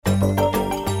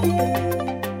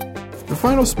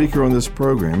final speaker on this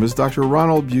program is Dr.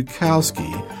 Ronald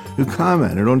Bukowski, who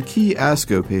commented on key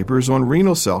ASCO papers on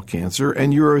renal cell cancer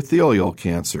and urothelial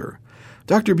cancer.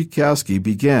 Dr. Bukowski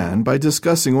began by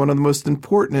discussing one of the most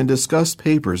important and discussed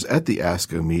papers at the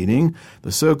ASCO meeting,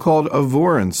 the so-called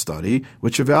AVORIN study,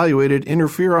 which evaluated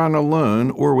interferon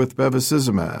alone or with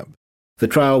bevacizumab. The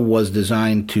trial was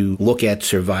designed to look at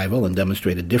survival and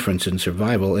demonstrate a difference in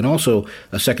survival, and also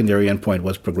a secondary endpoint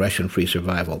was progression-free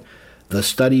survival. The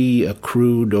study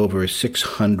accrued over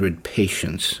 600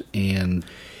 patients, and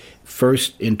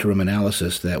first interim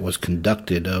analysis that was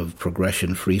conducted of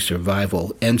progression-free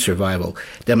survival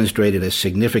demonstrated a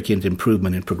significant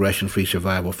improvement in progression-free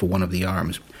survival for one of the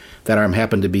arms. That arm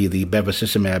happened to be the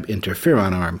bevacizumab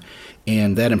interferon arm,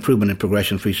 and that improvement in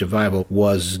progression-free survival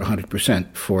was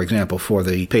 100%. For example, for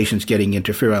the patients getting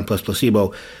interferon plus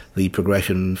placebo, the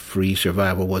progression-free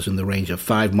survival was in the range of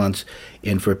 5 months,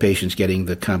 and for patients getting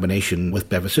the combination with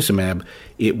bevacizumab,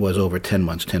 it was over 10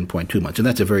 months, 10.2 months. And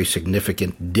that's a very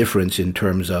significant difference in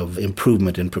terms of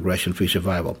improvement in progression-free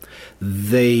survival.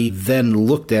 They then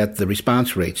looked at the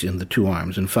response rates in the two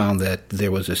arms and found that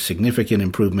there was a significant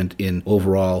improvement in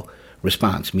overall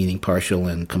response, meaning partial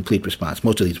and complete response.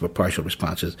 Most of these were partial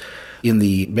responses. In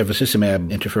the bevacizumab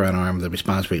interferon arm, the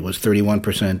response rate was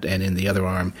 31%, and in the other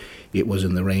arm, it was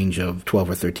in the range of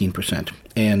 12 or 13%.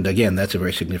 And again, that's a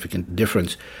very significant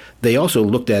difference. They also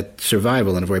looked at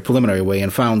survival in a very preliminary way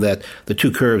and found that the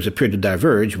two curves appeared to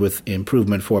diverge with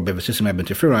improvement for bevacizumab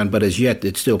interferon, but as yet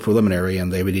it's still preliminary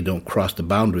and they really don't cross the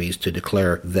boundaries to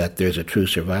declare that there's a true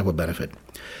survival benefit.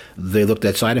 They looked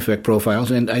at side effect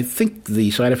profiles, and I think the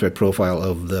side effect profile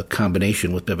of the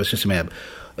combination with bevacizumab,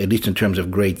 at least in terms of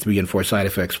grade 3 and 4 side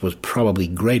effects, was probably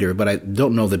greater, but I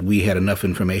don't know that we had enough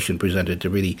information presented to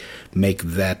really make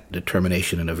that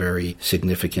determination in a very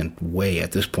significant way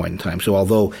at this point in time. So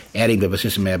although adding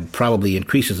bevacizumab probably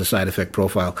increases the side effect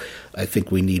profile, I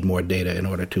think we need more data in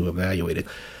order to evaluate it.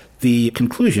 The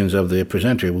conclusions of the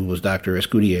presenter, who was Dr.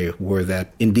 Escudier, were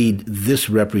that indeed this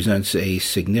represents a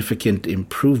significant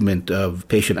improvement of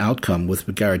patient outcome with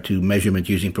regard to measurement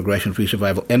using progression-free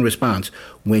survival and response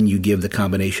when you give the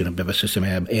combination of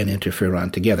bevacizumab and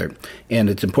interferon together.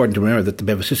 And it's important to remember that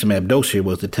the bevacizumab dose here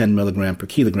was the 10 milligram per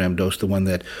kilogram dose, the one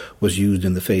that was used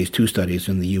in the phase 2 studies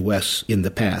in the U.S. in the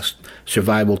past.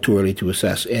 Survival too early to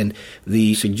assess. And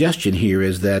the suggestion here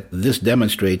is that this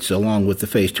demonstrates, along with the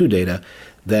phase 2 data,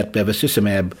 that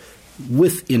bevacizumab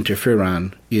with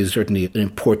interferon is certainly an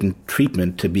important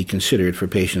treatment to be considered for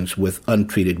patients with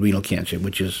untreated renal cancer,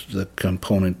 which is the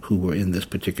component who were in this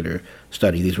particular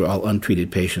study. These were all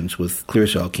untreated patients with clear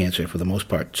cell cancer for the most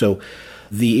part. So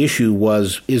the issue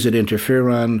was, is it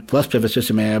interferon plus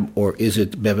bevacizumab, or is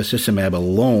it bevacizumab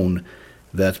alone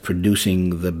that's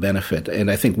producing the benefit? And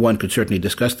I think one could certainly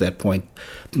discuss that point.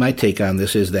 My take on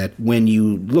this is that when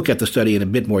you look at the study in a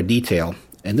bit more detail,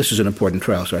 and this is an important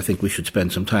trial, so I think we should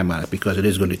spend some time on it because it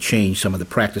is going to change some of the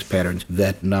practice patterns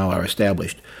that now are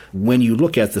established. When you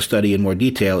look at the study in more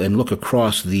detail and look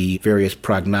across the various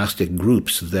prognostic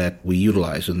groups that we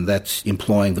utilize, and that's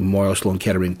employing the Memorial Sloan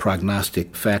Kettering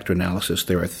prognostic factor analysis,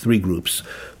 there are 3 groups: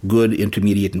 good,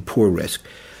 intermediate, and poor risk.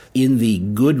 In the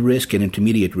good risk and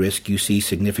intermediate risk, you see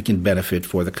significant benefit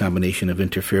for the combination of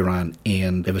interferon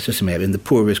and bevacizumab. In the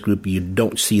poor risk group, you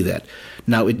don't see that.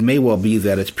 Now, it may well be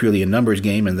that it's purely a numbers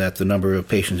game and that the number of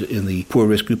patients in the poor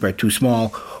risk group are too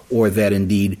small, or that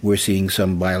indeed we're seeing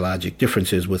some biologic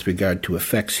differences with regard to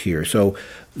effects here. So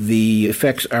the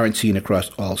effects aren't seen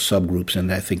across all subgroups,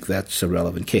 and I think that's a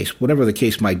relevant case. Whatever the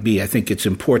case might be, I think it's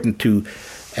important to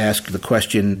ask the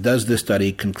question, does this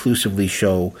study conclusively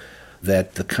show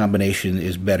that the combination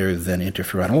is better than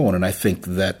interferon alone? And I think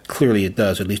that clearly it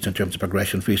does, at least in terms of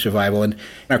progression-free survival. And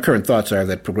our current thoughts are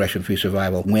that progression-free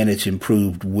survival, when it's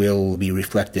improved, will be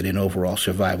reflected in overall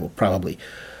survival, probably.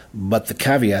 But the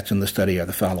caveats in the study are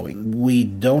the following. We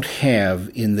don't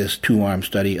have in this 2-arm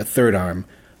study a third arm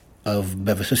of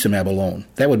bevacizumab alone.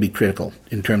 That would be critical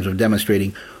in terms of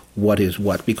demonstrating what is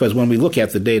what. Because when we look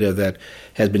at the data that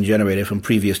has been generated from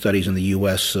previous studies in the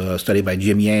U.S., a study by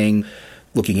Jim Yang,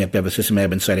 looking at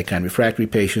bevacizumab in cytokine refractory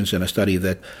patients, and a study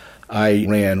that I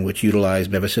ran which utilized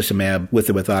bevacizumab with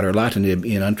or without erlotinib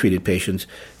in untreated patients,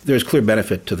 there's clear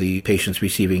benefit to the patients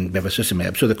receiving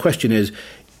bevacizumab. So the question is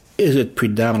it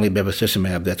predominantly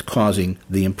bevacizumab that's causing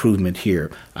the improvement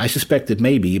here? I suspect it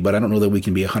may be, but I don't know that we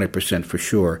can be 100% for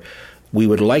sure. We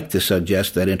would like to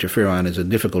suggest that interferon is a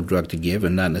difficult drug to give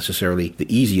and not necessarily the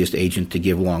easiest agent to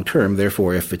give long-term.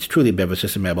 Therefore, if it's truly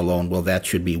bevacizumab alone, well, that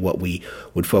should be what we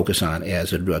would focus on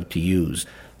as a drug to use.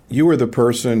 You were the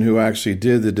person who actually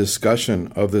did the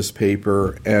discussion of this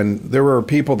paper, and there were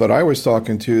people that I was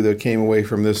talking to that came away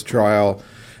from this trial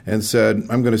and said,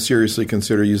 I'm going to seriously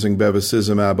consider using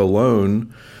bevacizumab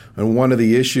alone. And one of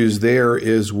the issues there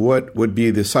is what would be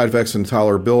the side effects and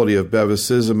tolerability of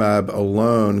bevacizumab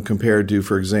alone compared to,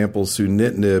 for example,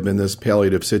 sunitinib in this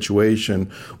palliative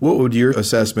situation. What would your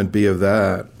assessment be of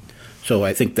that? So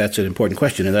I think that's an important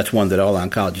question, and that's one that all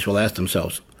oncologists will ask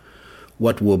themselves.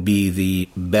 What will be the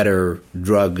better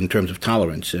drug in terms of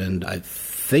tolerance? And I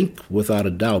think, without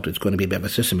a doubt, it's going to be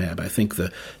bevacizumab. I think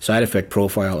the side effect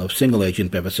profile of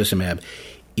single-agent bevacizumab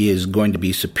is going to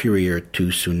be superior to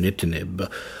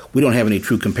sunitinib. We don't have any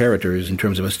true comparators in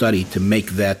terms of a study to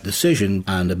make that decision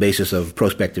on the basis of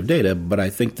prospective data, but I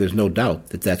think there's no doubt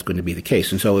that that's going to be the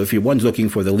case. And so if one's looking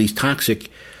for the least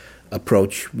toxic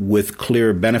approach with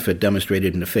clear benefit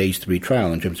demonstrated in a phase 3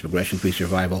 trial in terms of progression-free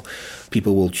survival,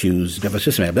 people will choose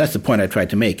bevacizumab. That's the point I tried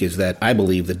to make, is that I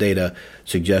believe the data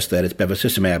suggests that it's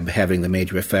bevacizumab having the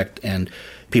major effect, and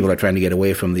people are trying to get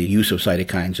away from the use of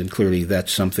cytokines, and clearly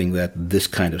that's something that this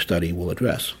kind of study will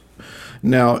address.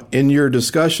 Now, in your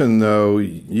discussion, though,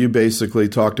 you basically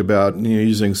talked about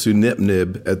using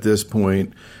sunitinib at this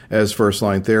point as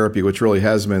first-line therapy, which really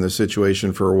has been the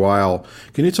situation for a while.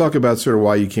 Can you talk about sort of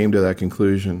why you came to that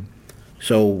conclusion?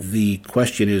 So the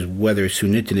question is whether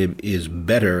sunitinib is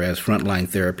better as frontline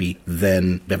therapy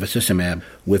than bevacizumab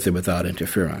with or without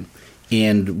interferon.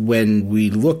 And when we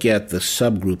look at the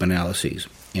subgroup analyses,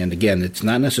 and again, it's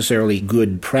not necessarily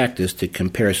good practice to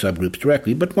compare subgroups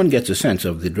directly, but one gets a sense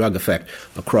of the drug effect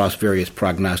across various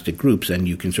prognostic groups, and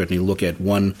you can certainly look at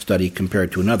one study compared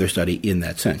to another study in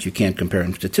that sense. You can't compare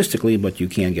them statistically, but you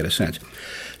can get a sense.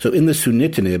 So in the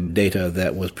sunitinib data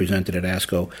that was presented at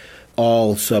ASCO,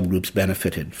 all subgroups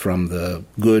benefited from the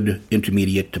good,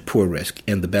 intermediate to poor risk,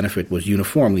 and the benefit was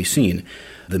uniformly seen.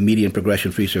 The median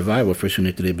progression-free survival for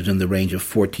sunitinib is in the range of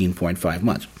 14.5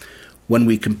 months. When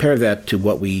we compare that to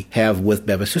what we have with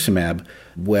bevacizumab,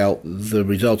 well, the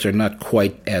results are not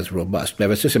quite as robust.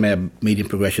 Bevacizumab median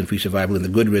progression-free survival in the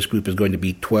good risk group is going to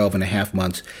be 12.5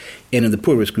 months, and in the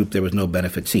poor risk group there was no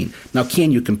benefit seen. Now,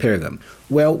 can you compare them?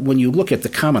 Well, when you look at the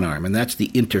common arm, and that's the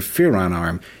interferon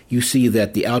arm, you see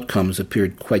that the outcomes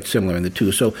appeared quite similar in the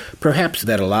two. So perhaps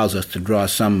that allows us to draw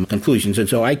some conclusions. And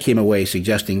so I came away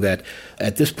suggesting that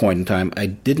at this point in time, I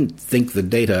didn't think the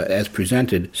data as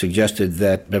presented suggested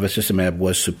that bevacizumab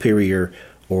was superior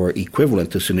or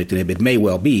equivalent to sunitinib. It may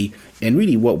well be, and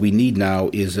really what we need now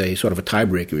is a sort of a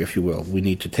tiebreaker, if you will. We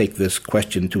need to take this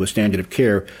question to a standard of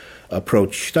care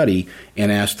approach study and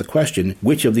ask the question,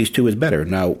 which of these two is better?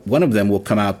 Now, one of them will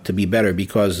come out to be better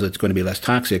because it's going to be less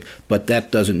toxic, but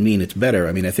that doesn't mean it's better.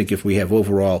 I mean, I think if we have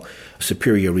overall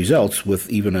superior results with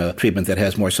even a treatment that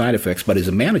has more side effects but is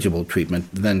a manageable treatment,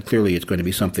 then clearly it's going to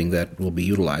be something that will be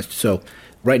utilized. So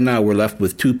right now, we're left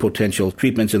with two potential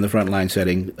treatments in the frontline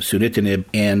setting, sunitinib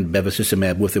and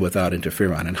bevacizumab with or without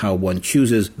interferon. And how one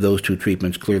chooses those two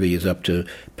treatments clearly is up to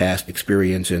past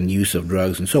experience and use of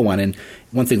drugs and so on. And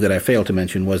one thing that I failed to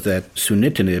mention was that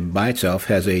sunitinib by itself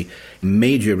has a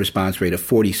major response rate of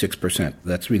 46%.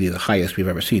 That's really the highest we've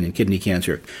ever seen in kidney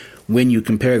cancer. When you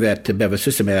compare that to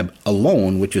bevacizumab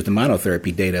alone, which is the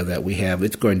monotherapy data that we have,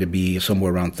 it's going to be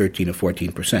somewhere around 13 or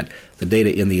 14%. The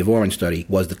data in the Evorin study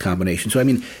was the combination. So, I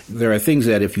mean, there are things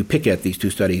that if you pick at these two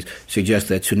studies suggest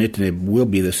that sunitinib will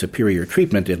be the superior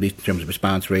treatment, at least in terms of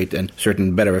response rate and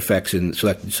certain better effects in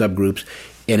selected subgroups.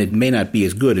 And it may not be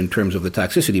as good in terms of the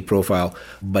toxicity profile,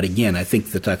 but again, I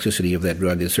think the toxicity of that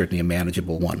drug is certainly a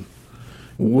manageable one.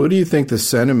 What do you think the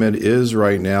sentiment is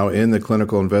right now in the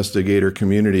clinical investigator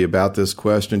community about this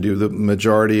question? Do the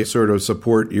majority sort of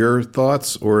support your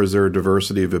thoughts, or is there a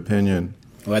diversity of opinion?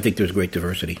 Well, I think there's great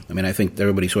diversity. I mean, I think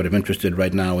everybody's sort of interested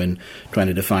right now in trying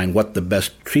to define what the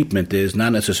best treatment is,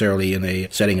 not necessarily in a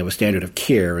setting of a standard of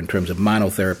care in terms of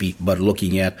monotherapy, but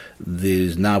looking at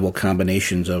these novel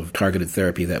combinations of targeted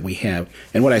therapy that we have.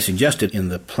 And what I suggested in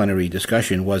the plenary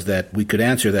discussion was that we could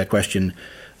answer that question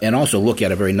and also look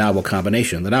at a very novel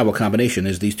combination. The novel combination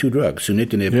is these two drugs,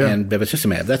 sunitinib and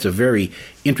bevacizumab. That's a very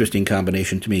interesting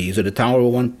combination to me. Is it a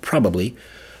tolerable one? Probably.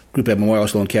 Group at Memorial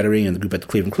Sloan Kettering and the group at the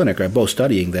Cleveland Clinic are both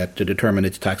studying that to determine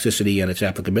its toxicity and its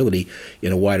applicability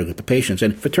in a wider group of patients.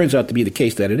 And if it turns out to be the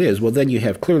case that it is, well, then you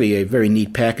have clearly a very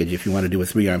neat package if you want to do a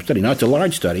 3-arm study. Now, it's a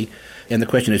large study, and the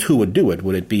question is who would do it?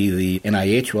 Would it be the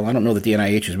NIH? Well, I don't know that the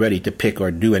NIH is ready to pick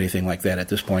or do anything like that at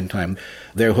this point in time.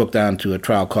 They're hooked on to a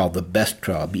trial called the BEST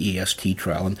trial, BEST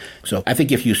trial. And so I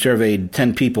think if you surveyed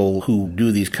 10 people who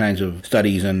do these kinds of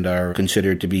studies and are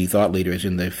considered to be thought leaders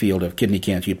in the field of kidney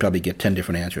cancer, you'd probably get 10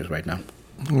 different answers right now.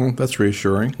 Well, that's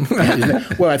reassuring.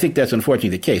 Well, I think that's unfortunately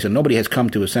the case, and nobody has come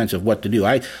to a sense of what to do.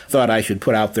 I thought I should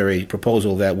put out there a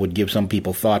proposal that would give some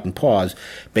people thought and pause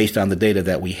based on the data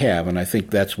that we have, and I think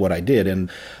that's what I did,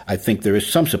 and I think there is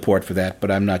some support for that,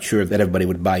 but I'm not sure that everybody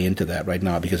would buy into that right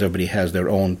now because everybody has their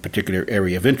own particular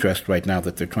area of interest right now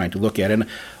that they're trying to look at. And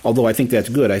although I think that's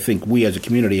good, I think we as a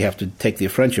community have to take the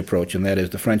French approach, and that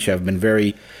is the French have been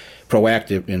very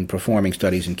proactive in performing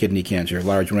studies in kidney cancer,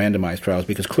 large randomized trials,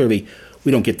 because clearly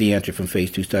we don't get the answer from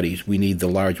phase 2 studies. We need the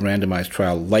large randomized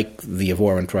trial like the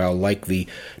Evorin trial, like the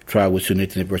trial with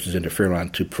sunitinib versus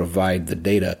interferon to provide the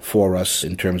data for us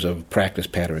in terms of practice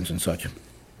patterns and such.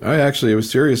 I actually was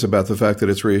serious about the fact that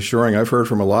it's reassuring. I've heard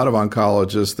from a lot of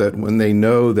oncologists that when they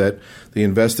know that the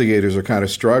investigators are kind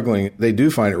of struggling, they do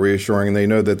find it reassuring, and they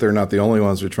know that they're not the only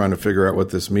ones who are trying to figure out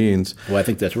what this means. Well, I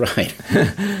think that's right.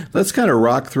 Let's kind of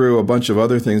rock through a bunch of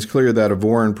other things. Clear that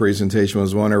Evorin presentation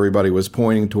was one everybody was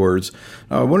pointing towards.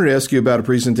 I wanted to ask you about a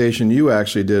presentation you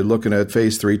actually did looking at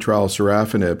phase 3 trial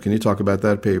sorafenib. Can you talk about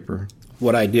that paper?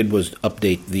 What I did was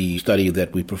update the study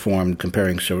that we performed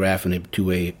comparing sorafenib to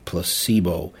a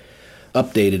placebo,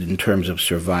 updated in terms of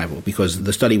survival, because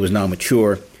the study was now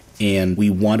mature and we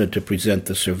wanted to present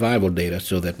the survival data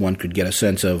so that one could get a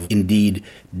sense of, indeed,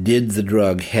 did the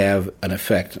drug have an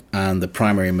effect on the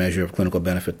primary measure of clinical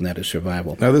benefit, and that is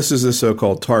survival. Now, this is the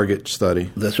so-called TARGET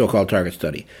study. The so-called TARGET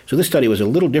study. So this study was a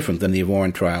little different than the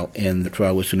Evorin trial and the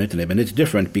trial with sunitinib, and it's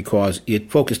different because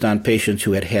it focused on patients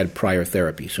who had had prior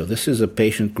therapy. So this is a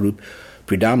patient group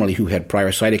predominantly who had prior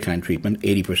cytokine treatment,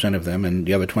 80% of them, and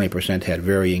the other 20% had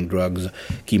varying drugs,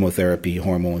 chemotherapy,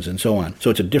 hormones, and so on. So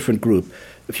it's a different group.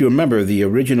 If you remember, the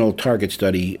original TARGET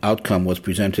study outcome was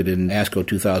presented in ASCO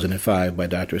 2005 by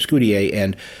Dr. Escudier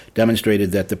and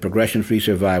demonstrated that the progression-free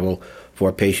survival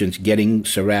for patients getting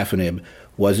sorafenib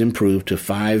was improved to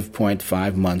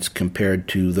 5.5 months compared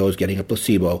to those getting a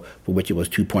placebo, for which it was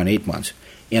 2.8 months.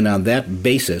 And on that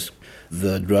basis,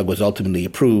 the drug was ultimately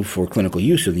approved for clinical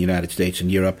use in the United States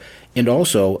and Europe, and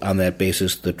also on that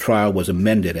basis, the trial was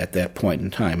amended at that point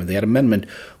in time. And that amendment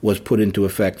was put into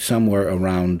effect somewhere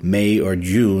around May or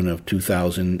June of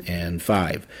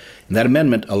 2005. And that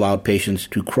amendment allowed patients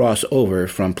to cross over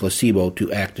from placebo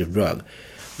to active drug.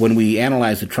 When we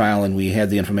analyzed the trial and we had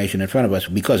the information in front of us,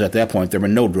 because at that point there were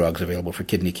no drugs available for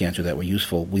kidney cancer that were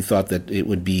useful, we thought that it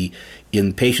would be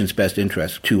in patients' best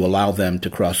interest to allow them to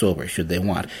cross over should they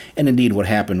want. And indeed what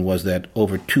happened was that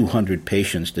over 200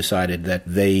 patients decided that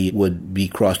they would be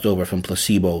crossed over from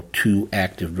placebo to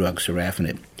active drug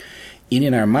sorafenib.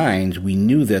 In our minds, we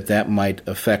knew that that might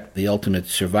affect the ultimate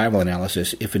survival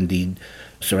analysis if indeed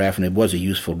sorafenib was a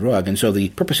useful drug. And so the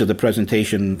purpose of the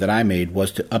presentation that I made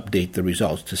was to update the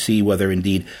results, to see whether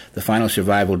indeed the final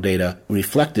survival data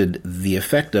reflected the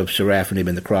effect of sorafenib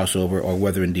in the crossover or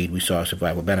whether indeed we saw a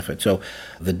survival benefit. So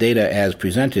the data as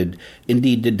presented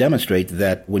indeed did demonstrate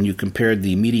that when you compared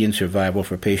the median survival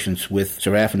for patients with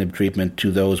sorafenib treatment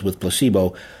to those with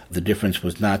placebo, the difference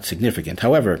was not significant.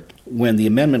 However, when the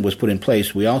amendment was put in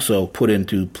place, we also put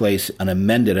into place an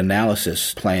amended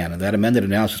analysis plan, and that amended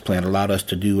analysis plan allowed us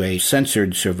to do a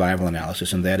censored survival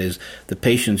analysis, and that is the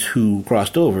patients who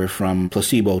crossed over from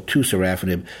placebo to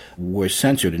sorafenib were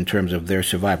censored in terms of their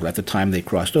survival at the time they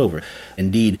crossed over.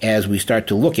 Indeed, as we start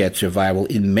to look at survival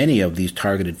in many of these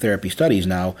targeted therapy studies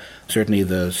now, certainly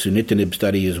the sunitinib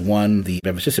study is one, the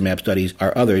bevacizumab studies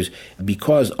are others,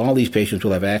 because all these patients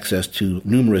will have access to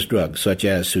numerous drugs, such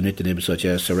as sunitinib, such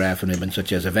as sorafenib, and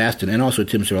such as Avastin, and also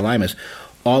temsirolimus.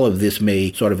 All of this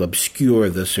may sort of obscure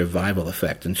the survival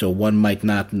effect, and so one might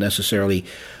not necessarily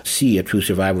see a true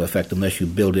survival effect unless you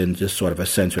build in just sort of a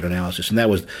censored analysis, and that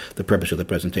was the purpose of the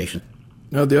presentation.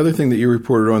 Now, the other thing that you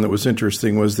reported on that was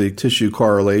interesting was the tissue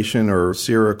correlation or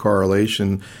sera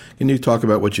correlation. Can you talk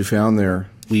about what you found there?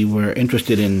 We were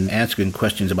interested in asking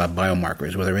questions about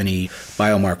biomarkers. Were there any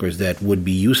biomarkers that would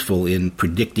be useful in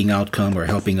predicting outcome or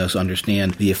helping us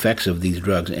understand the effects of these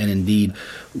drugs? And indeed,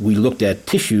 we looked at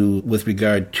tissue with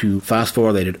regard to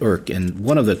phosphorylated ERK, and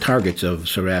one of the targets of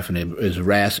sorafenib is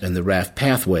RAS and the RAF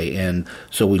pathway. And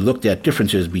so we looked at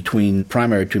differences between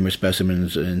primary tumor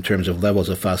specimens in terms of levels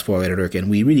of phosphorylated ERK, and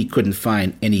we really couldn't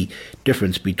find any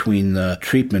difference between the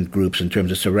treatment groups in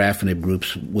terms of sorafenib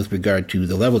groups with regard to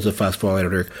the levels of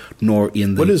phosphorylated ERK, nor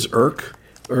in the... What is ERK?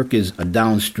 ERK is a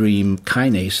downstream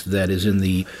kinase that is in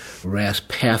the RAS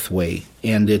pathway,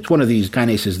 and it's one of these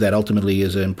kinases that ultimately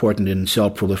is important in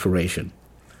cell proliferation.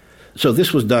 So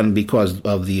this was done because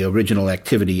of the original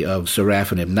activity of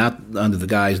sorafenib, not under the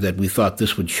guise that we thought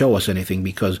this would show us anything,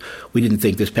 because we didn't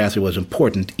think this pathway was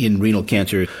important in renal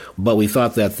cancer, but we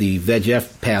thought that the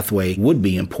VEGF pathway would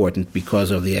be important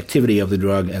because of the activity of the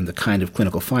drug and the kind of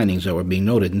clinical findings that were being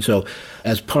noted. And so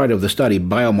as part of the study,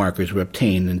 biomarkers were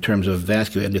obtained in terms of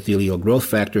vascular endothelial growth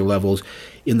factor levels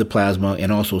in the plasma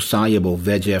and also soluble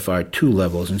VEGFR2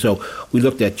 levels. And so we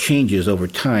looked at changes over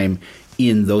time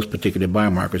in those particular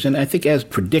biomarkers. And I think as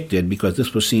predicted, because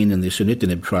this was seen in the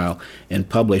sunitinib trial and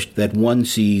published, that one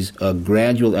sees a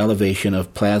gradual elevation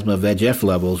of plasma VEGF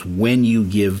levels when you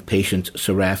give patients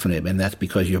sorafenib, and that's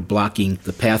because you're blocking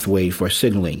the pathway for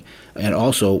signaling. And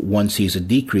also one sees a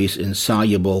decrease in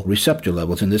soluble receptor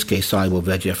levels, in this case soluble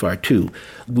VEGFR2.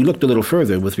 We looked a little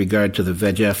further with regard to the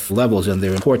VEGF levels and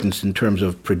their importance in terms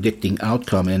of predicting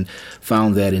outcome, and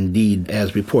found that indeed,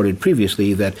 as reported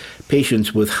previously, that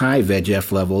patients with high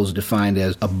VEGF levels, defined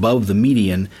as above the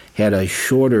median, had a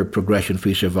shorter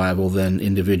progression-free survival than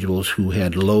individuals who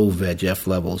had low VEGF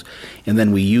levels. And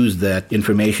then we used that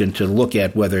information to look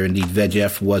at whether indeed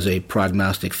VEGF was a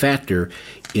prognostic factor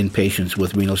in patients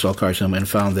with renal cell carcinoma, and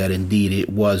found that indeed it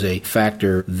was a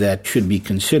factor that should be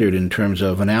considered in terms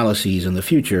of analyses in the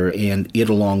future, and it,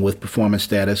 along with performance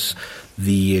status,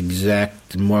 the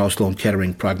exact Memorial Sloan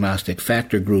Kettering prognostic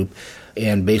factor group,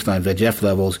 and baseline VEGF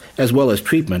levels, as well as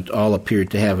treatment, all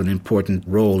appeared to have an important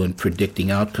role in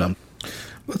predicting outcome.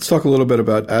 Let's talk a little bit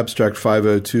about Abstract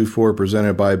 5024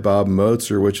 presented by Bob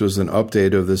Motzer, which was an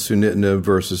update of the sunitinib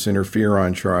versus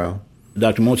interferon trial.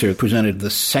 Dr. Motzer presented the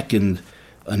second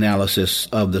analysis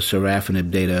of the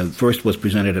sorafenib data. First was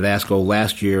presented at ASCO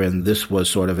last year, and this was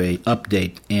sort of a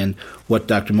update. And what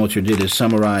Dr. Motzer did is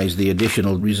summarize the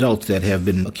additional results that have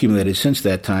been accumulated since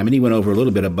that time. And he went over a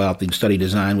little bit about the study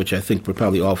design, which I think we're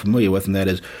probably all familiar with, and that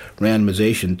is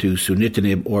randomization to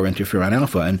sunitinib or interferon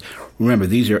alpha. And remember,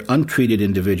 these are untreated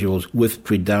individuals with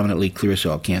predominantly clear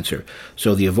cell cancer.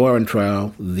 So the Evorin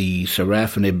trial, the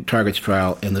sorafenib targets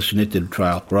trial, and the sunitinib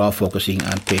trial were all focusing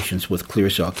on patients with clear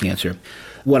cell cancer.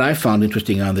 What I found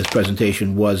interesting on this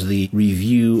presentation was the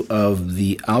review of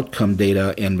the outcome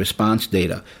data and response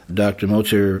data. Dr.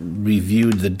 Motzer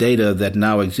reviewed the data that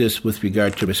now exists with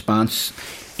regard to response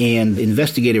and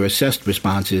investigator-assessed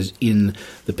responses in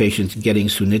the patients getting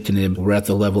sunitinib were at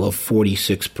the level of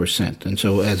 46%. And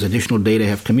so as additional data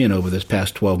have come in over this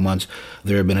past 12 months,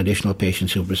 there have been additional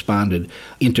patients who have responded.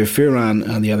 Interferon,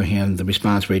 on the other hand, the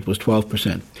response rate was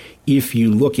 12%. If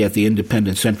you look at the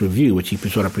independent central review, which he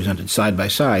sort of presented side by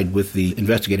side with the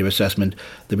investigative assessment,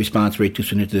 the response rate to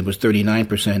sunitinib was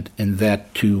 39%, and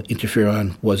that to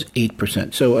interferon was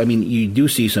 8%. So, I mean, you do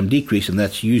see some decrease, and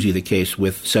that's usually the case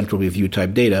with central review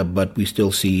type data, but we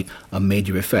still see a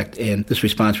major effect. And this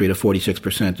response rate of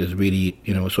 46% is really,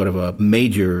 sort of a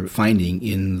major finding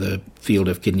in the field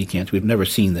of kidney cancer. We've never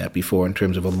seen that before in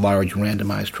terms of a large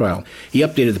randomized trial. He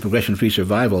updated the progression-free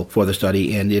survival for the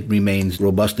study, and it remains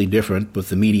robustly different, with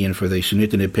the median for the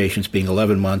sunitinib patients being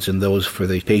 11 months and those for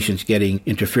the patients getting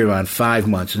interferon 5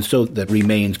 months. And so that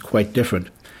remains quite different.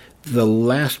 The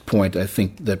last point I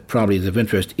think that probably is of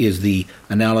interest is the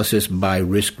analysis by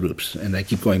risk groups. And I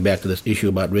keep going back to this issue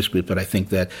about risk groups, but I think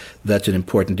that that's an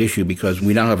important issue because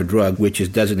we now have a drug which is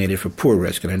designated for poor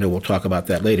risk, and I know we'll talk about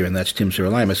that later, and that's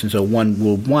temsirolimus. And so one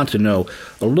will want to know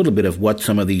a little bit of what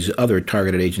some of these other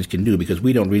targeted agents can do, because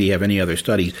we don't really have any other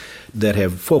studies that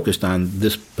have focused on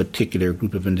this particular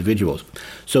group of individuals.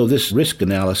 So this risk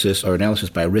analysis, or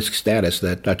analysis by risk status,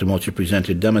 that Dr. Motzer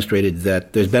presented demonstrated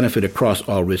that there's benefit across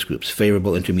all risk groups,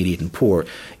 favorable, intermediate, and poor.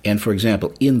 And for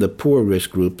example, in the poor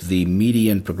risk group, the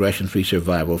median progression-free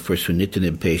survival for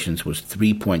sunitinib patients was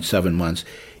 3.7 months.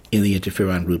 In the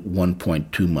interferon group,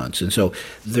 1.2 months. And so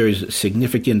there's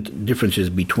significant differences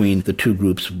between the two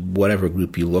groups, whatever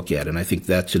group you look at. And I think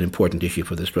that's an important issue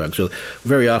for this drug. So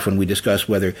very often we discuss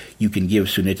whether you can give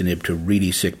sunitinib to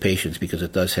really sick patients because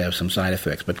it does have some side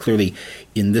effects. But clearly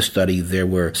in this study, there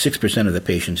were 6% of the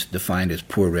patients defined as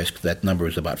poor risk. That number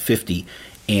is about 50.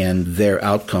 And their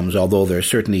outcomes, although they're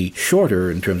certainly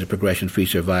shorter in terms of progression-free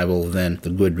survival than the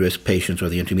good risk patients or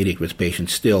the intermediate risk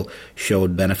patients, still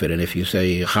showed benefit. And if you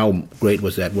say, how great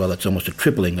was that? Well, it's almost a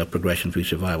tripling of progression-free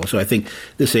survival. So I think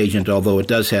this agent, although it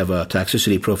does have a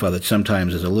toxicity profile that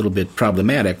sometimes is a little bit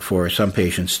problematic for some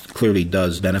patients, clearly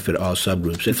does benefit all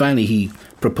subgroups. And finally, he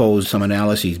proposed some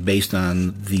analyses based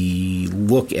on the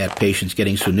look at patients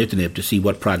getting sunitinib to see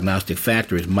what prognostic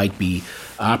factors might be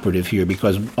operative here,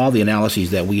 because all the analyses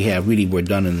that we have really were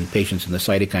done in patients in the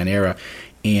cytokine era,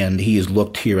 And he has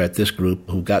looked here at this group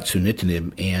who got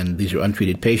sunitinib, and these are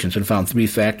untreated patients, and found 3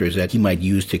 factors that he might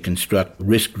use to construct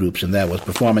risk groups, and that was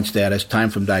performance status, time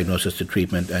from diagnosis to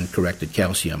treatment, and corrected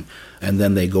calcium. And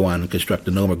then they go on and construct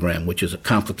the nomogram, which is a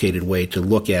complicated way to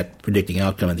look at predicting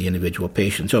outcome in the individual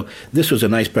patient. So this was a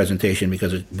nice presentation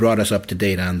because it brought us up to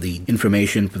date on the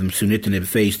information from the sunitinib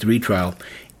phase 3 trial,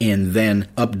 and then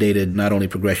updated not only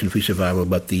progression-free survival,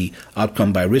 but the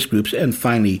outcome by risk groups, and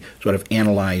finally sort of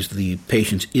analyzed the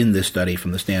patients in this study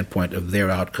from the standpoint of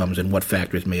their outcomes and what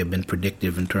factors may have been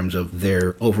predictive in terms of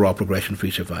their overall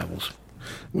progression-free survivals.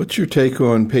 What's your take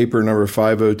on paper number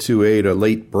 5028, a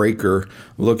late breaker,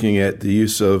 looking at the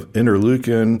use of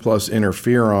interleukin plus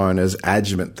interferon as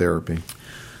adjuvant therapy?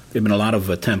 There have been a lot of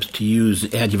attempts to use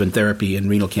adjuvant therapy in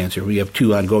renal cancer. We have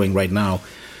 2 ongoing right now,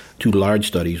 2 large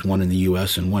studies, one in the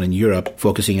U.S. and one in Europe,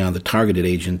 focusing on the targeted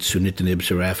agents, sunitinib,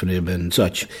 sorafenib, and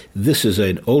such. This is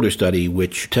an older study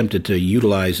which attempted to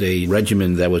utilize a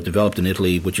regimen that was developed in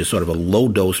Italy, which is sort of a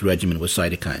low-dose regimen with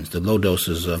cytokines. The low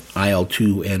doses of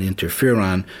IL-2 and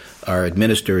interferon are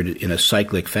administered in a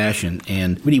cyclic fashion,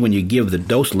 and really when you give the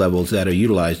dose levels that are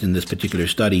utilized in this particular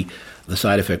study, the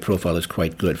side effect profile is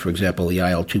quite good. For example, the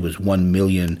IL-2 is 1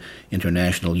 million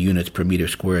international units per meter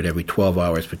squared every 12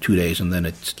 hours for 2 days, and then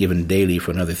it's given daily for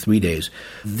another 3 days.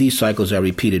 These cycles are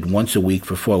repeated once a week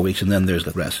for 4 weeks, and then there's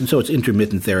the rest. And so it's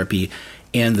intermittent therapy,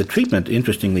 and the treatment,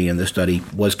 interestingly, in this study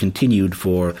was continued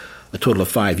for a total of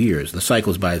 5 years. The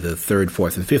cycles by the 3rd,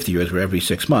 4th, and 5th years were every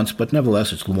 6 months, but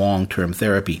nevertheless, it's long-term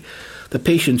therapy. The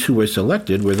patients who were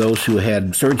selected were those who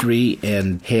had surgery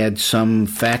and had some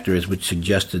factors which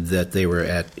suggested that they were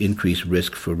at increased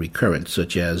risk for recurrence,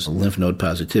 such as lymph node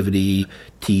positivity,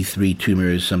 T3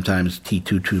 tumors, sometimes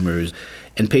T2 tumors,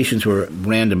 and patients were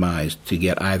randomized to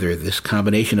get either this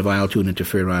combination of IL-2 and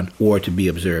interferon or to be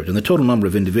observed. And the total number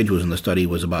of individuals in the study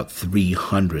was about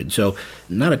 300. So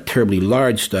not a terribly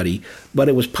large study, but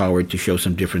it was powered to show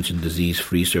some difference in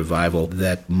disease-free survival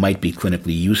that might be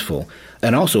clinically useful.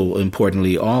 And also,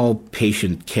 importantly, all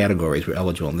patient categories were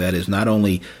eligible. And that is not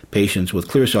only patients with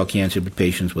clear cell cancer, but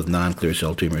patients with non-clear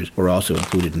cell tumors were also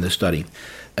included in this study.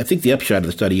 I think the upshot of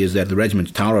the study is that the regimen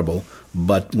is tolerable,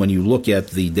 but when you look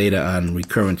at the data on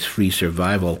recurrence-free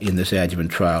survival in this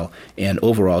adjuvant trial and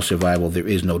overall survival, there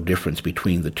is no difference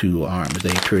between the 2 arms.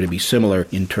 They appear to be similar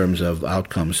in terms of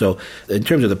outcomes. So in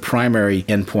terms of the primary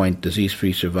endpoint,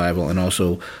 disease-free survival, and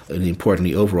also,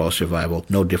 importantly, overall survival,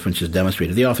 no difference is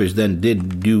demonstrated. The authors then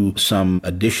did do some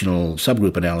additional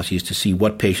subgroup analyses to see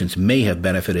what patients may have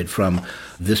benefited from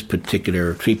this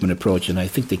particular treatment approach, and I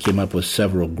think they came up with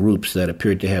several groups that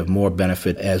appeared to have more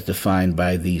benefit as defined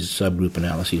by these subgroup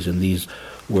analyses, and these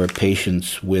were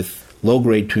patients with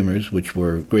low-grade tumors, which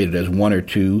were graded as 1 or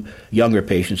 2, younger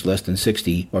patients less than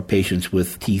 60, or patients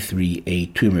with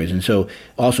T3A tumors. And so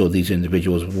also these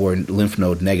individuals were lymph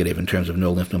node negative in terms of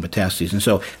no lymph node metastases. And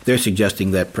so they're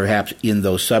suggesting that perhaps in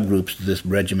those subgroups this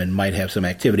regimen might have some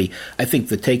activity. I think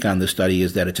the take on this study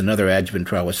is that it's another adjuvant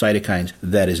trial with cytokines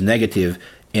that is negative,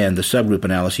 and the subgroup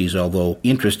analyses, although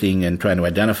interesting and trying to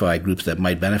identify groups that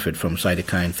might benefit from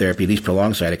cytokine therapy, at least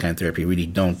prolonged cytokine therapy, really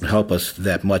don't help us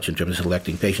that much in terms of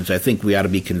selecting patients. I think we ought to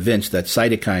be convinced that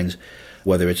cytokines,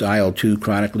 whether it's IL-2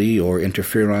 chronically or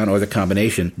interferon or the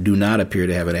combination, do not appear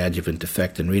to have an adjuvant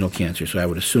effect in renal cancer. So I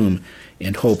would assume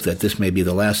and hope that this may be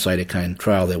the last cytokine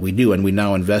trial that we do, and we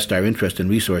now invest our interest and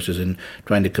resources in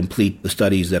trying to complete the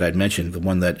studies that I'd mentioned, the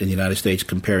one that in the United States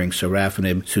comparing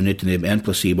sorafenib, sunitinib, and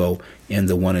placebo, and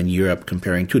the one in Europe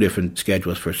comparing 2 different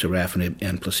schedules for sorafenib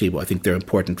and placebo. I think they're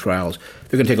important trials.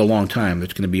 They're going to take a long time.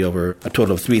 It's going to be over a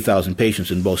total of 3,000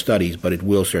 patients in both studies, but it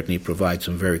will certainly provide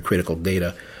some very critical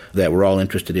data that we're all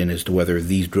interested in as to whether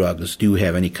these drugs do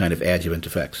have any kind of adjuvant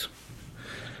effects.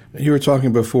 You were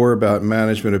talking before about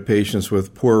management of patients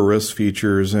with poor risk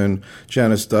features, and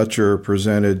Janice Dutcher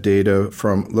presented data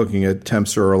from looking at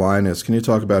temsirolimus. Can you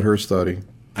talk about her study?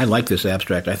 I like this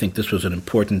abstract. I think this was an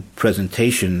important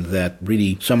presentation that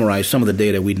really summarized some of the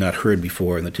data we'd not heard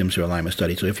before in the temsirolimus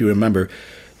study. So if you remember,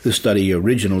 this study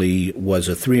originally was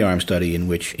a 3-arm study in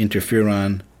which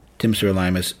interferon,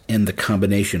 temsirolimus, and the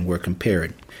combination were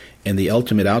compared. And the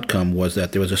ultimate outcome was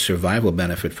that there was a survival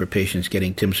benefit for patients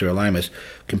getting temsirolimus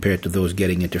compared to those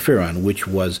getting interferon, which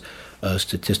was a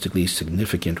statistically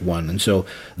significant one. And so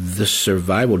the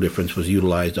survival difference was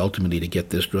utilized ultimately to get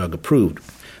this drug approved.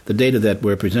 The data that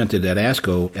were presented at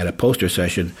ASCO at a poster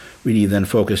session really then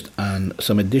focused on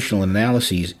some additional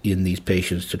analyses in these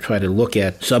patients to try to look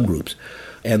at subgroups.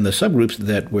 And the subgroups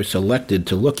that were selected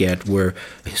to look at were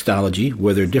histology,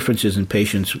 were there differences in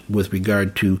patients with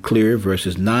regard to clear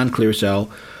versus non-clear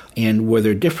cell, And were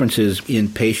there differences in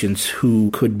patients who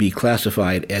could be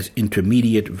classified as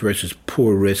intermediate versus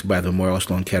poor risk by the Memorial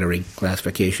Sloan Kettering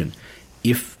classification?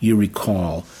 If you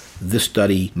recall, this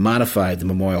study modified the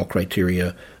Memorial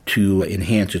criteria to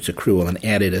enhance its accrual and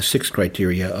added a sixth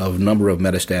criteria of number of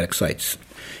metastatic sites.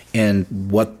 And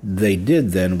what they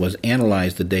did then was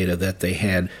analyze the data that they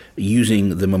had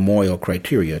using the Memorial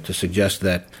criteria to suggest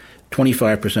that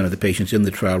 25% of the patients in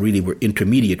the trial really were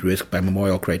intermediate risk by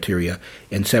Memorial criteria,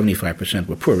 and 75%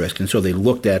 were poor risk. And so they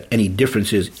looked at any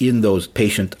differences in those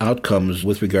patient outcomes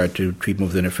with regard to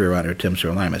treatment with interferon or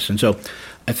temsirolimus. And so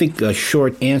I think a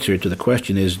short answer to the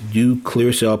question is, do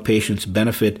clear cell patients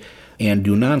benefit and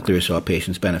do non-clear cell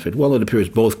patients benefit? Well, it appears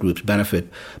both groups benefit,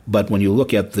 but when you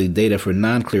look at the data for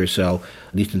non-clear cell,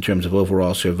 at least in terms of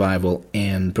overall survival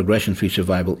and progression-free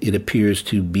survival, it appears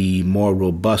to be more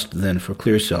robust than for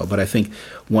clear cell. But I think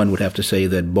one would have to say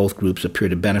that both groups appear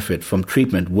to benefit from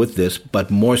treatment with this, but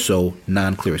more so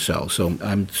non-clear cell. So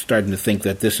I'm starting to think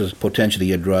that this is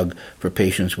potentially a drug for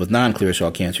patients with non-clear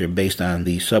cell cancer based on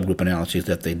the subgroup analyses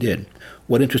that they did.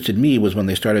 What interested me was when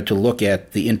they started to look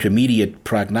at the intermediate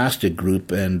prognostic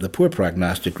group and the poor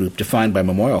prognostic group defined by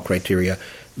Memorial criteria,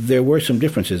 there were some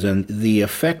differences, and the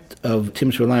effect of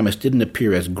temsirolimus didn't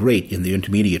appear as great in the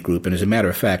intermediate group. And as a matter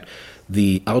of fact,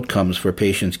 the outcomes for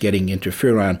patients getting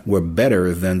interferon were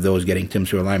better than those getting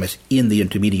temsirolimus in the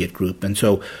intermediate group. And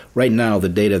so right now, the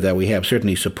data that we have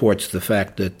certainly supports the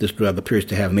fact that this drug appears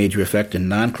to have major effect in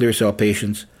non-clear cell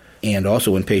patients, and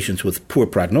also in patients with poor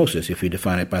prognosis, if you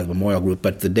define it by the Memorial group.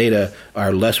 But the data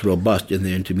are less robust in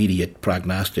the intermediate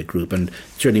prognostic group. And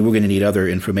certainly we're going to need other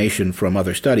information from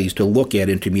other studies to look at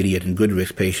intermediate and good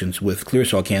risk patients with clear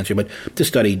cell cancer. But this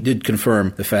study did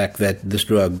confirm the fact that this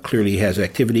drug clearly has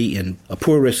activity in a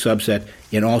poor risk subset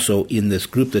and also in this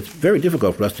group that's very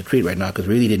difficult for us to treat right now because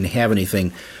we really didn't have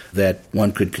anything that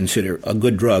one could consider a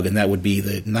good drug, and that would be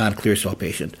the non-clear cell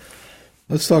patient.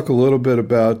 Let's talk a little bit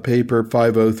about paper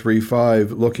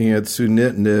 5035 looking at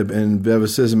sunitinib and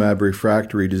bevacizumab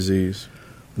refractory disease.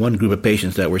 One group of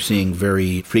patients that we're seeing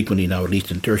very frequently now, at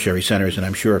least in tertiary centers, and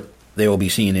I'm sure they will be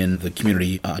seen in the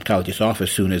community oncologist's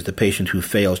office soon, is the patient who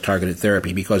fails targeted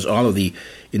therapy, because all of the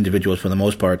individuals, for the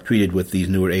most part, treated with these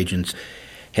newer agents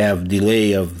have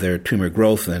delay of their tumor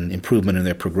growth and improvement in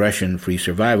their progression-free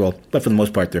survival, but for the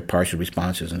most part, they're partial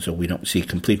responses, and so we don't see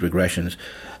complete regressions.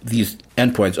 These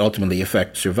endpoints ultimately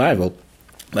affect survival,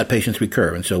 but patients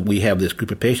recur, and so we have this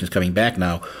group of patients coming back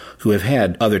now who have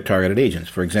had other targeted agents,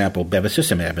 for example,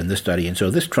 bevacizumab in this study. And so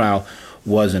this trial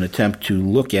was an attempt to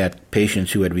look at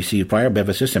patients who had received prior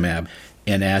bevacizumab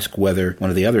and ask whether one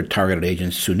of the other targeted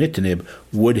agents, sunitinib,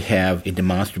 would have a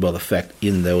demonstrable effect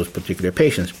in those particular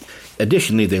patients.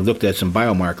 Additionally, they looked at some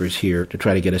biomarkers here to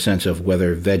try to get a sense of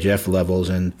whether VEGF levels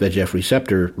and VEGF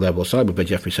receptor levels, soluble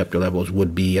VEGF receptor levels,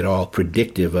 would be at all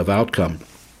predictive of outcome.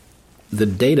 The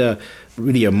data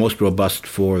really are most robust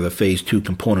for the phase 2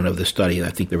 component of the study.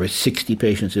 I think there were 60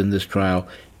 patients in this trial,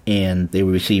 and they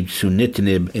received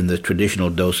sunitinib in the traditional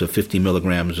dose of 50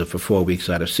 milligrams for 4 weeks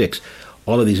out of 6.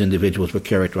 All of these individuals were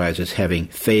characterized as having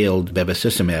failed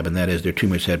bevacizumab, and that is their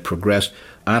tumors had progressed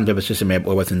on bevacizumab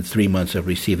or within 3 months of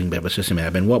receiving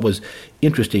bevacizumab. And what was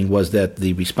interesting was that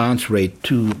the response rate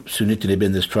to sunitinib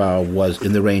in this trial was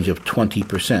in the range of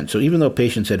 20%. So even though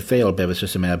patients had failed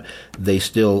bevacizumab, they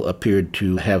still appeared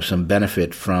to have some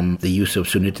benefit from the use of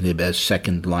sunitinib as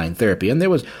second-line therapy. And there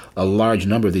was a large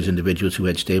number of these individuals who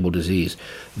had stable disease.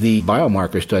 The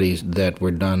biomarker studies that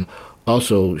were done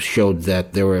also showed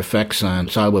that there were effects on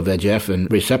soluble VEGF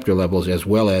and receptor levels as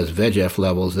well as VEGF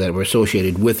levels that were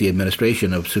associated with the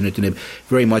administration of sunitinib,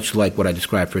 very much like what I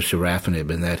described for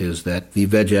sorafenib, and that is that the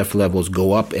VEGF levels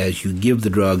go up as you give the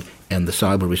drug and the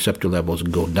soluble receptor levels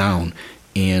go down.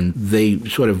 And they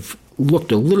sort of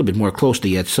looked a little bit more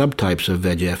closely at subtypes of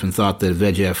VEGF and thought that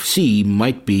VEGF-C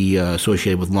might be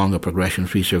associated with longer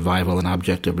progression-free survival and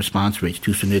objective response rates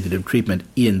to sunitinib treatment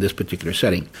in this particular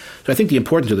setting. So I think the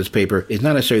importance of this paper is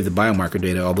not necessarily the biomarker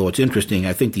data, although it's interesting.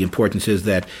 I think the importance is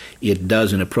that it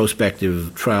does, in a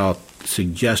prospective trial,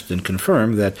 suggest and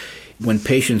confirm that when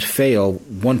patients fail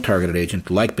one targeted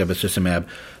agent like bevacizumab,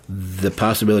 the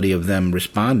possibility of them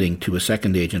responding to a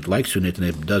second agent like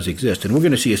sunitinib does exist. And we're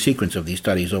going to see a sequence of these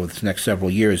studies over the next several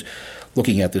years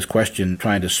looking at this question,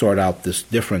 trying to sort out this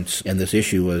difference and this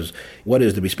issue as what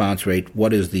is the response rate,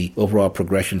 what is the overall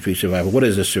progression-free survival, what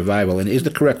is the survival, and is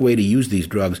the correct way to use these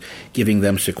drugs, giving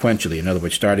them sequentially. In other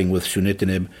words, starting with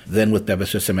sunitinib, then with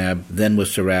bevacizumab, then with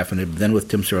sorafenib, then with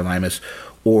temsirolimus,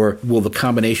 or will the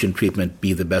combination treatment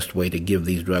be the best way to give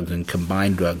these drugs and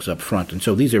combine drugs up front? And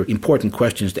so these are important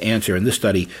questions to answer, and this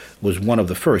study was one of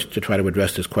the first to try to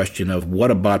address this question of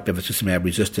what about bevacizumab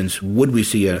resistance? Would we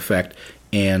see an effect?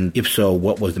 And if so,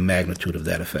 what was the magnitude of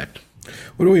that effect?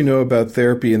 What do we know about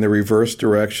therapy in the reverse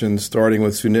direction, starting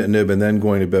with sunitinib and then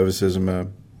going to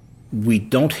bevacizumab? We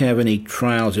don't have any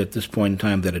trials at this point in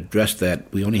time that address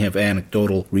that. We only have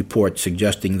anecdotal reports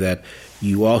suggesting that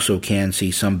you also can see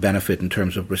some benefit in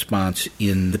terms of response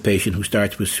in the patient who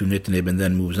starts with sunitinib and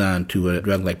then moves on to a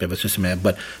drug like bevacizumab,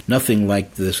 but nothing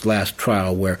like this last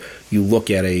trial where you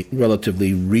look at a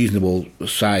relatively reasonable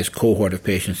size cohort of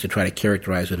patients to try to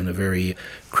characterize it in a very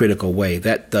critical way.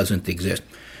 That doesn't exist.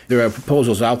 There are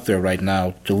proposals out there right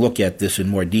now to look at this in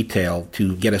more detail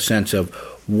to get a sense of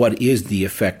what is the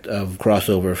effect of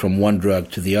crossover from one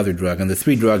drug to the other drug. And the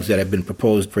three drugs that have been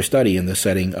proposed for study in this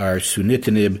setting are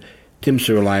sunitinib,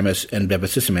 temsirolimus, and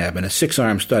bevacizumab. And a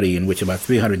 6-arm study in which about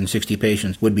 360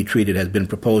 patients would be treated has been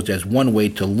proposed as one way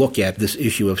to look at this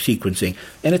issue of sequencing.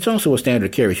 And it's also a standard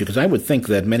of care issue, because I would think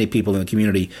that many people in the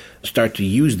community start to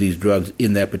use these drugs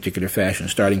in that particular fashion,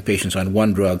 starting patients on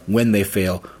one drug when they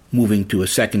fail, moving to a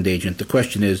second agent. The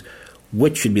question is,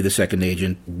 which should be the second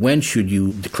agent? When should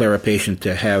you declare a patient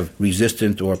to have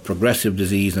resistant or progressive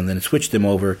disease and then switch them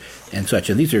over and such?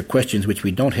 And these are questions which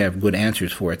we don't have good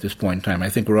answers for at this point in time. I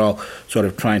think we're all sort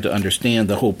of trying to understand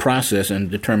the whole process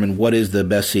and determine what is the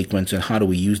best sequence and how do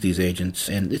we use these agents.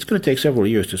 And it's going to take several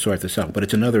years to sort this out, but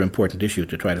it's another important issue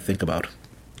to try to think about.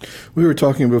 We were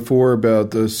talking before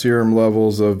about the serum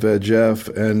levels of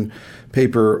VEGF, and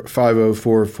paper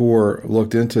 5044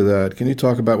 looked into that. Can you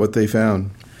talk about what they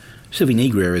found? Sylvie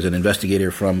Nigrer is an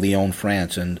investigator from Lyon,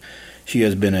 France, and she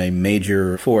has been a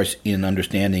major force in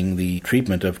understanding the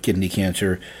treatment of kidney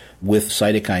cancer with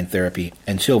cytokine therapy.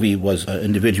 And Sylvie was an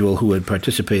individual who had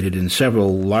participated in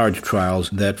several large trials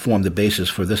that formed the basis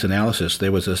for this analysis.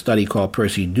 There was a study called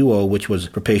PERSE Duo, which was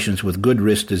for patients with good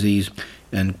risk disease,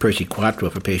 and PERSE Quattro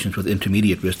for patients with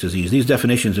intermediate risk disease. These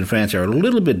definitions in France are a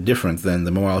little bit different than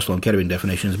the Memorial Sloan Kettering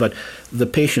definitions, but the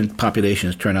patient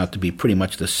populations turn out to be pretty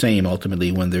much the same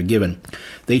ultimately when they're given.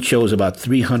 They chose about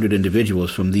 300 individuals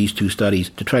from these two studies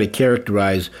to try to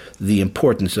characterize the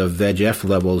importance of VEGF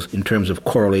levels in terms of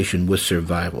correlation with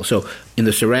survival. So in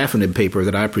the sorafenib paper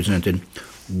that I presented,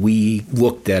 we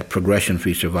looked at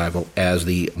progression-free survival as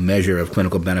the measure of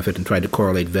clinical benefit and tried to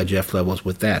correlate VEGF levels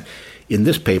with that. In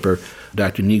this paper,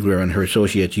 Dr. Nigrer and her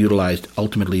associates utilized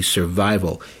ultimately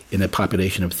survival in a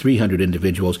population of 300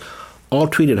 individuals, all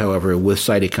treated, however, with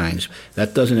cytokines.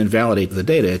 That doesn't invalidate the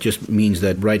data. It just means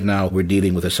that right now we're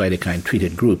dealing with a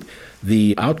cytokine-treated group.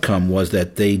 The outcome was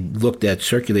that they looked at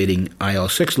circulating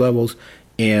IL-6 levels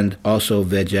and also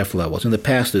VEGF levels. In the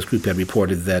past, this group had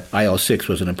reported that IL-6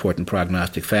 was an important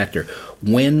prognostic factor.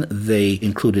 When they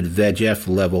included VEGF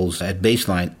levels at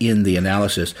baseline in the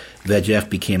analysis, VEGF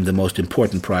became the most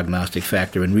important prognostic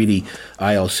factor, and really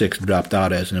IL-6 dropped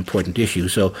out as an important issue.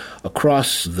 So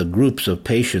across the groups of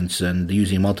patients and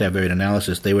using multivariate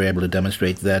analysis, they were able to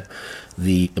demonstrate that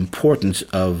the importance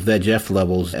of VEGF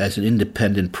levels as an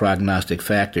independent prognostic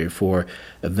factor for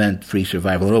event-free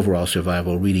survival and overall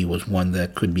survival really was one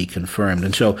that could be confirmed.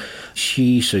 And so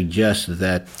she suggests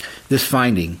that this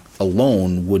finding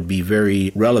alone would be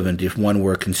very relevant if one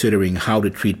were considering how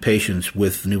to treat patients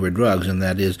with newer drugs, and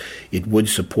that is, it would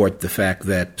support the fact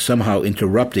that somehow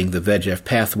interrupting the VEGF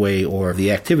pathway or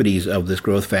the activities of this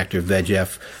growth factor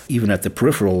VEGF, even at the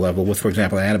peripheral level with, for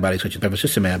example, antibodies such as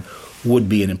bevacizumab, would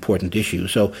be an important issue.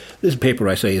 So this paper,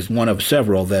 I say, is one of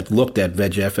several that looked at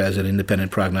VEGF as an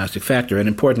independent prognostic factor, and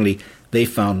importantly, they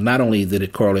found not only did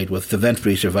it correlate with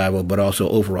event-free survival, but also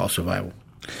overall survival.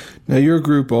 Now, your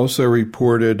group also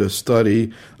reported a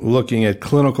study looking at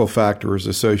clinical factors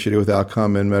associated with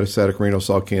outcome in metastatic renal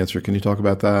cell cancer. Can you talk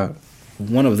about that?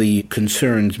 One of the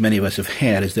concerns many of us have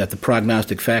had is that the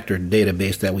prognostic factor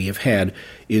database that we have had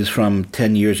is from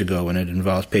 10 years ago, and it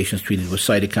involves patients treated with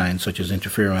cytokines such as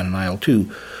interferon and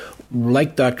IL-2.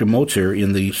 Like Dr. Motzer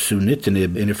in the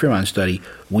sunitinib interferon study,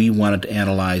 we wanted to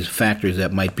analyze factors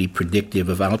that might be predictive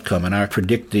of outcome, and our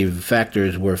predictive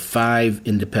factors were 5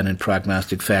 independent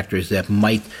prognostic factors that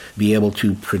might be able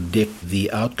to predict the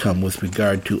outcome with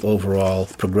regard to overall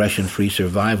progression-free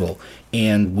survival.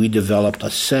 And we developed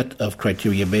a set of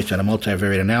criteria based on a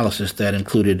multivariate analysis that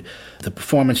included the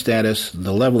performance status,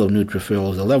 the level of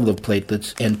neutrophils, the level of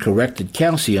platelets, and corrected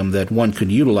calcium that one could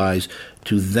utilize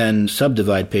to then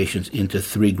subdivide patients into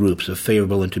 3 groups of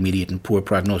favorable, intermediate, and poor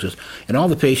prognosis. And all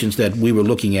the patients that we were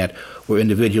looking at were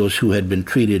individuals who had been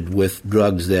treated with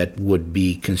drugs that would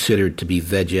be considered to be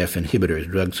VEGF inhibitors,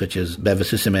 drugs such as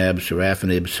bevacizumab,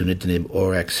 sorafenib, sunitinib,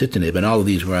 or axitinib. And all of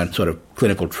these were on sort of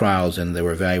clinical trials, and they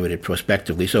were evaluated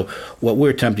prospectively. So what we're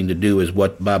attempting to do is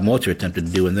what Bob Motzer attempted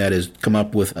to do, and that is come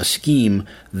up with a scheme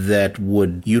that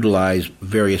would utilize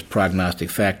various prognostic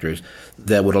factors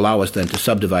that would allow us then to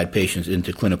subdivide patients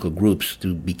into clinical groups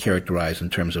to be characterized in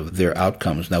terms of their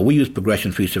outcomes. Now, we use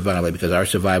progression-free survival because our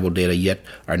survival data yet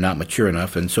are not mature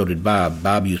enough, and so did Bob.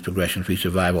 Bob used progression-free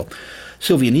survival.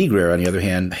 Sylvia Negrer, on the other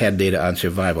hand, had data on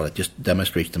survival. It just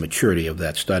demonstrates the maturity of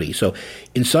that study. So,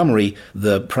 in summary,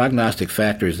 the prognostic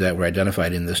factors that were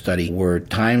identified in this study were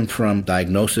time from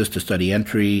diagnosis to study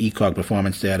entry, ECOG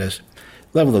performance status,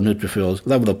 level of neutrophils,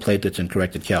 level of platelets, and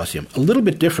corrected calcium. A little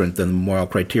bit different than the Morrell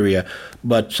criteria,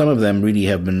 but some of them really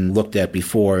have been looked at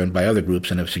before and by other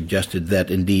groups and have suggested that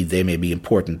indeed they may be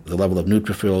important. The level of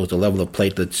neutrophils, the level of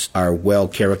platelets are well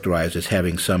characterized as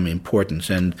having some importance.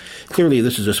 And clearly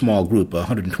this is a small group,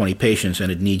 120 patients,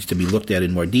 and it needs to be looked at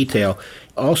in more detail.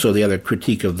 Also, the other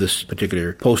critique of this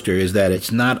particular poster is that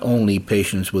it's not only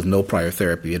patients with no prior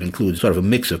therapy. It includes sort of a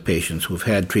mix of patients who've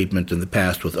had treatment in the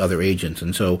past with other agents.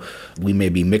 And so we may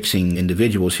be mixing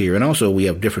individuals here. And also we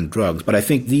have different drugs. But I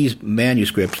think these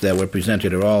manuscripts that were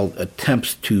presented are all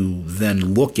attempts to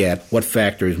then look at what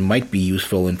factors might be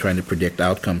useful in trying to predict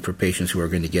outcome for patients who are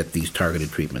going to get these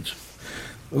targeted treatments.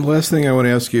 The last thing I want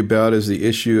to ask you about is the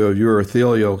issue of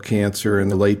urothelial cancer and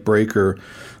the late breaker,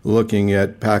 looking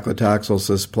at paclitaxel,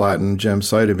 cisplatin,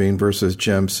 gemcitabine versus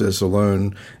GemCis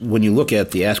alone. When you look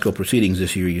at the ASCO proceedings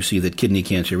this year, you see that kidney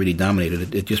cancer really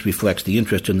dominated. It just reflects the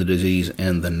interest in the disease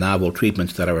and the novel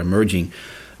treatments that are emerging.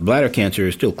 Bladder cancer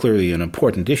is still clearly an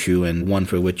important issue and one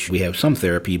for which we have some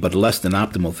therapy, but less than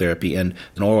optimal therapy, and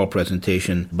an oral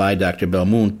presentation by Dr.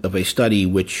 Belmont of a study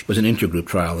which was an intergroup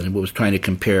trial, and it was trying to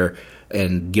compare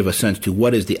and give a sense to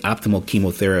what is the optimal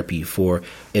chemotherapy for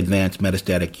advanced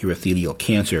metastatic urothelial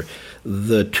cancer.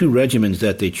 The 2 regimens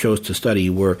that they chose to study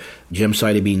were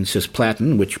gemcitabine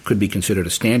cisplatin, which could be considered a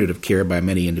standard of care by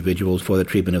many individuals for the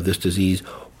treatment of this disease,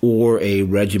 or a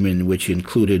regimen which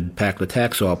included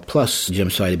paclitaxel plus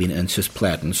gemcitabine and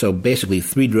cisplatin. So basically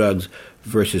 3 drugs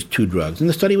versus 2 drugs. And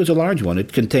the study was a large one.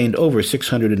 It contained over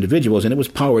 600 individuals, and it was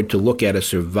powered to look at a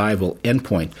survival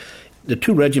endpoint. The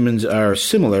 2 regimens are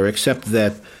similar, except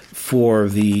that for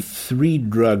the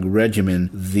 3-drug regimen,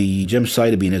 the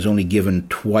gemcitabine is only given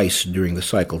twice during the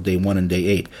cycle, day 1 and day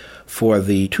 8. For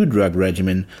the 2-drug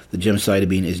regimen, the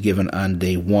gemcitabine is given on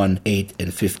day 1, 8,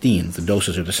 and 15. The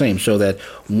doses are the same, so that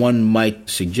one might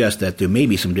suggest that there may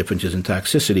be some differences in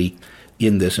toxicity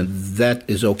in this, and that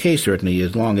is okay, certainly,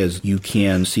 as long as you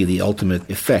can see the ultimate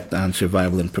effect on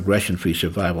survival and progression-free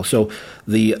survival. So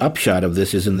the upshot of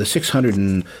this is in the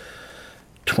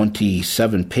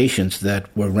 627 patients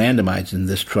that were randomized in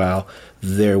this trial,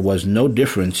 there was no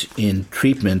difference in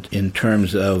treatment in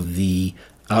terms of the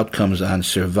outcomes on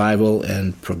survival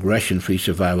and progression-free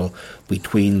survival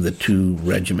between the 2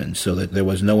 regimens, so that there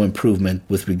was no improvement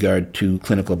with regard to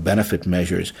clinical benefit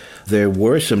measures. There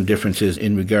were some differences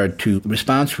in regard to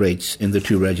response rates in the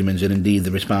 2 regimens, and indeed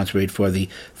the response rate for the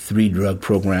 3-drug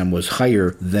program was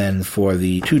higher than for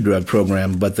the 2-drug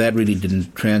program, but that really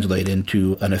didn't translate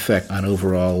into an effect on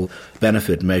overall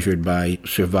benefit measured by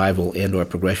survival and or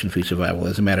progression-free survival.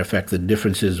 As a matter of fact, the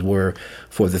differences were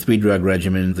for the 3-drug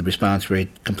regimen, the response rate,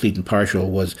 complete and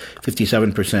partial, was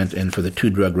 57%, and for the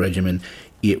 2-drug regimen,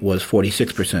 it was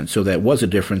 46%. So that was a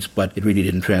difference, but it really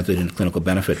didn't translate into clinical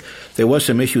benefit. There was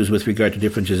some issues with regard to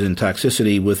differences in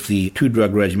toxicity, with the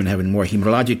 2-drug regimen having more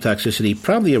hematologic toxicity,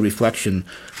 probably a reflection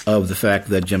of the fact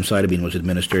that gemcitabine was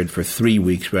administered for 3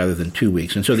 weeks rather than 2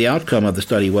 weeks. And so the outcome of the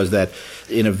study was that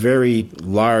in a very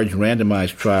large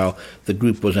randomized trial, the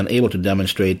group was unable to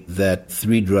demonstrate that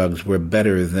 3 drugs were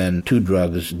better than 2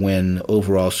 drugs when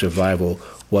overall survival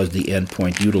was the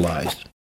endpoint utilized.